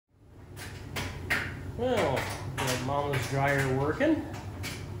Well, got Mama's dryer working.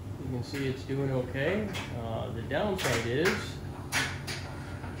 You can see it's doing okay. The downside is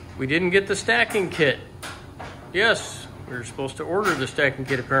we didn't get the stacking kit. Yes, we were supposed to order the stacking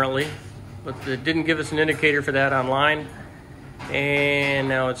kit apparently, but it didn't give us an indicator for that online. And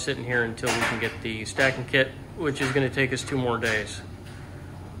now it's sitting here until we can get the stacking kit, which is going to take us 2 more days.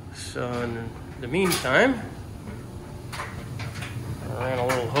 So in the meantime, I ran a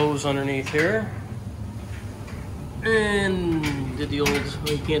little hose underneath here and did the old,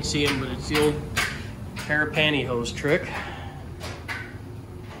 well, you can't see him, but it's the old hair pantyhose trick.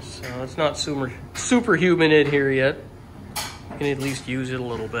 So it's not super humid in here yet. You can at least use it a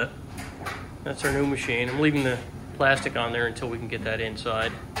little bit. That's our new machine. I'm leaving the plastic on there until we can get that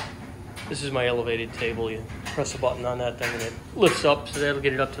inside. This is my elevated table. You press a button on that thing and it lifts up, so that'll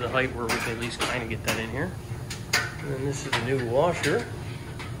get it up to the height where we can at least kind of get that in here. And then this is a new washer.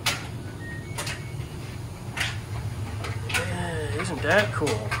 Yeah, isn't that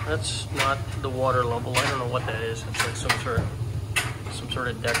cool? That's not the water level. I don't know what that is. It's like some sort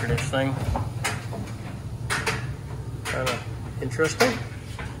of decorative thing. Kind of interesting.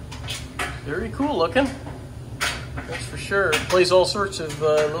 Very cool looking. That's for sure. It plays all sorts of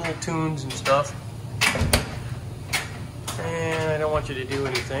little tunes and stuff. And I don't want you to do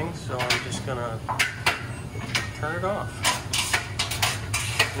anything, so I'm just gonna turn it off.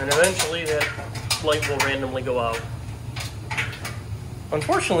 And then eventually that light will randomly go out.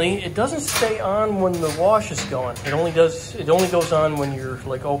 Unfortunately, it doesn't stay on when the wash is going. It only goes on when you're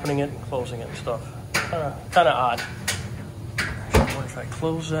like opening it and closing it and stuff. Kinda odd. I wonder if I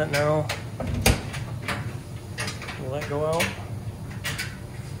close that now. Will that go out?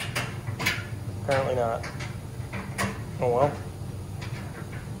 Apparently not. Oh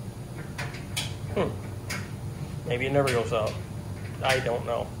well. Maybe it never goes out. I don't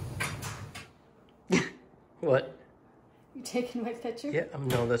know. What? You taking my picture? Yeah,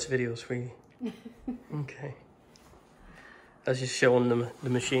 no, that's video, sweetie. Okay. I was just showing them the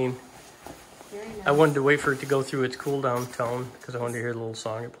machine. Very nice. I wanted to wait for it to go through its cool down tone because I wanted to hear the little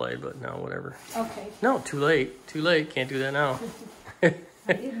song it played, but no, whatever. Okay. No, too late. Too late. Can't do that now. I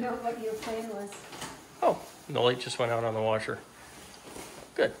didn't know what your plan was. Oh, the light just went out on the washer.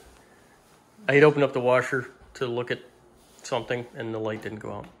 Good. I had opened up the washer to look at something and the light didn't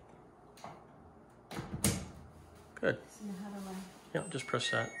go out. Good. So now how do I? Yeah, just press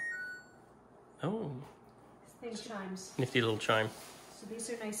that. Oh. This thing chimes. Nifty little chime. So these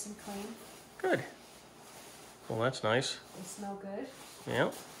are nice and clean. Good. Well, that's nice. They smell good.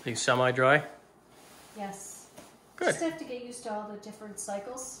 Yeah. These semi-dry? Yes. Good. Just have to get used to all the different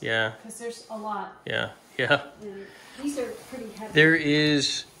cycles. Yeah. Because there's a lot. Yeah. Yeah. And these are pretty heavy. There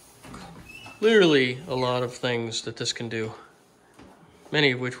is literally a lot of things that this can do.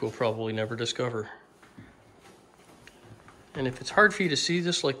 Many of which we'll probably never discover. And if it's hard for you to see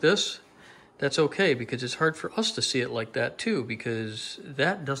this like this, that's okay, because it's hard for us to see it like that too, because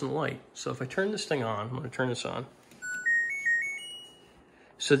that doesn't light. So if I turn this thing on, I'm going to turn this on.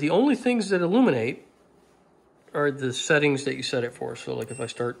 So the only things that illuminate are the settings that you set it for. So like if I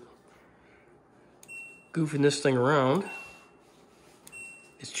start goofing this thing around,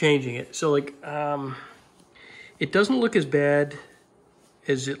 it's changing it. So like, it doesn't look as bad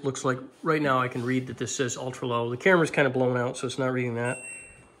as it looks like. Right now I can read that this says ultra low. The camera's kind of blown out, so it's not reading that.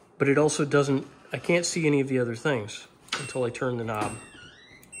 But it also doesn't, I can't see any of the other things until I turn the knob.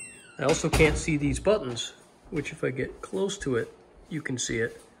 I also can't see these buttons, which if I get close to it, you can see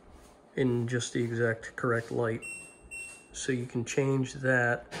it in just the exact correct light. So you can change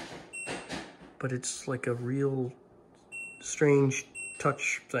that, but it's like a real strange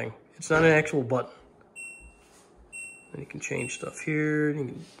touch thing. It's not an actual button. And you can change stuff here, and you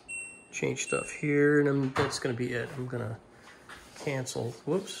can change stuff here, and that's gonna be it. I'm gonna cancel.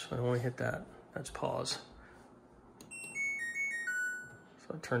 Whoops, I only hit that. That's pause.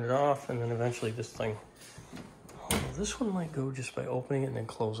 So I turn it off, and then eventually this thing, oh, this one might go just by opening it and then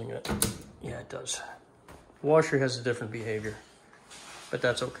closing it. Yeah, it does. The washer has a different behavior, but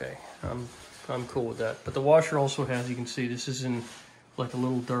that's okay. I'm cool with that. But the washer also has, you can see, this is in like a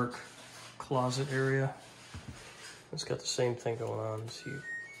little dark closet area. It's got the same thing going on. See,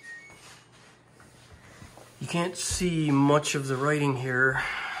 you can't see much of the writing here.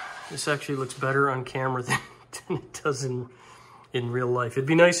 This actually looks better on camera than it does in real life. It'd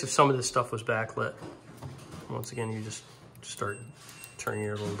be nice if some of this stuff was backlit. Once again, you just start turning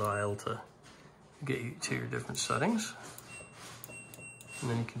your little dial to get you to your different settings. And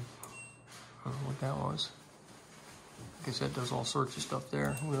then you can, I don't know what that was. I guess that does all sorts of stuff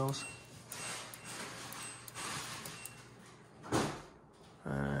there. Who knows?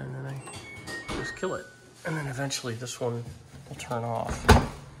 And then I just kill it. And then eventually this one will turn off.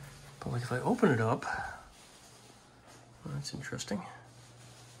 But like if I open it up, well, that's interesting.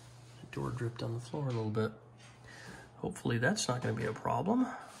 The door dripped on the floor a little bit. Hopefully that's not going to be a problem.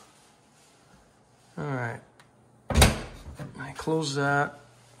 All right. I close that.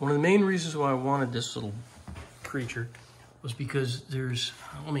 One of the main reasons why I wanted this little creature was because there's,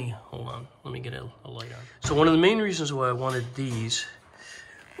 hold on, let me get a light on. So one of the main reasons why I wanted these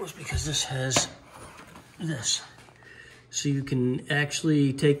was because this has this. So you can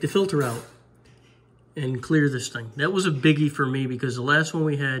actually take the filter out and clear this thing. That was a biggie for me because the last one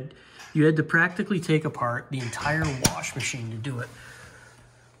we had, you had to practically take apart the entire wash machine to do it.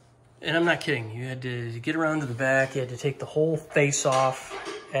 And I'm not kidding. You had to get around to the back, you had to take the whole face off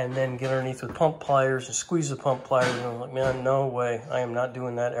and then get underneath with pump pliers and squeeze the pump pliers. And I'm like, man, no way. I am not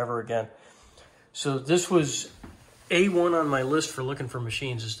doing that ever again. So this was A1 on my list for looking for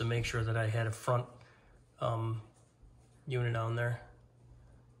machines, is to make sure that I had a front unit on there.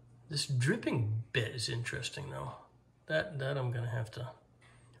 This dripping bit is interesting though. That I'm gonna have to,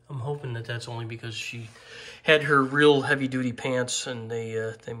 I'm hoping that that's only because she had her real heavy duty pants and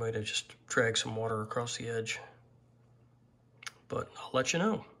they might have just dragged some water across the edge. But I'll let you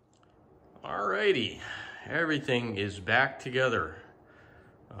know. Alrighty, everything is back together.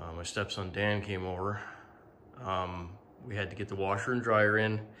 My stepson Dan came over. We had to get the washer and dryer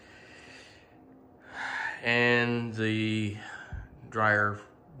in, and the dryer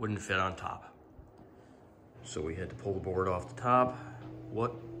wouldn't fit on top. So we had to pull the board off the top.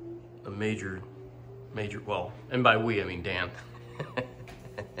 What a major, well, and by we, I mean Dan.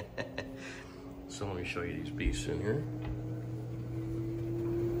 So let me show you these beasts in here.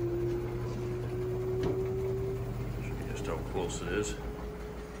 Show you just how close it is.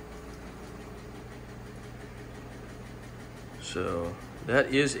 So that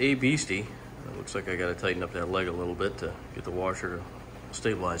is a beastie. It looks like I gotta tighten up that leg a little bit to get the washer to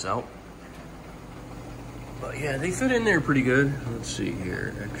stabilize out. But yeah, they fit in there pretty good. Let's see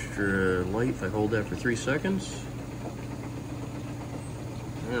here, extra light if I hold that for 3 seconds.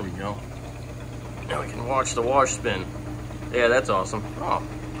 There we go. Now we can watch the wash spin. Yeah, that's awesome. Oh,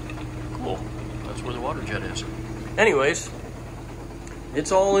 cool. That's where the water jet is. Anyways,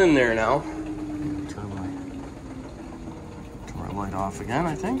 it's all in there now. Turn my light off again,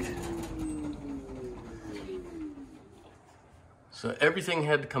 I think. So everything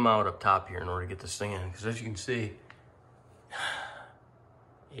had to come out up top here in order to get this thing in, because as you can see,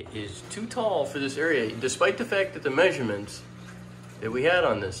 it is too tall for this area, despite the fact that the measurements that we had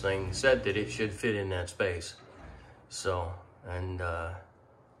on this thing said that it should fit in that space. So, and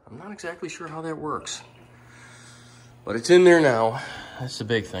I'm not exactly sure how that works, but it's in there now. That's the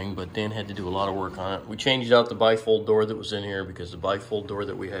big thing, but Dan had to do a lot of work on it. We changed out the bifold door that was in here because the bifold door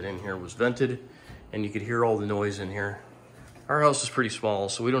that we had in here was vented, and you could hear all the noise in here. Our house is pretty small,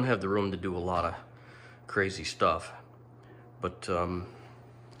 so we don't have the room to do a lot of crazy stuff. But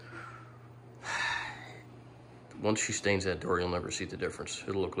once she stains that door, you'll never see the difference.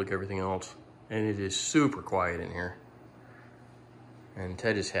 It'll look like everything else. And it is super quiet in here. And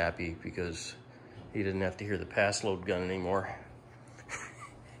Ted is happy because he didn't have to hear the pass load gun anymore.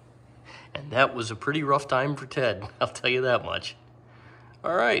 And that was a pretty rough time for Ted, I'll tell you that much.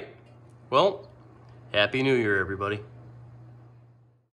 All right, well, Happy New Year, everybody.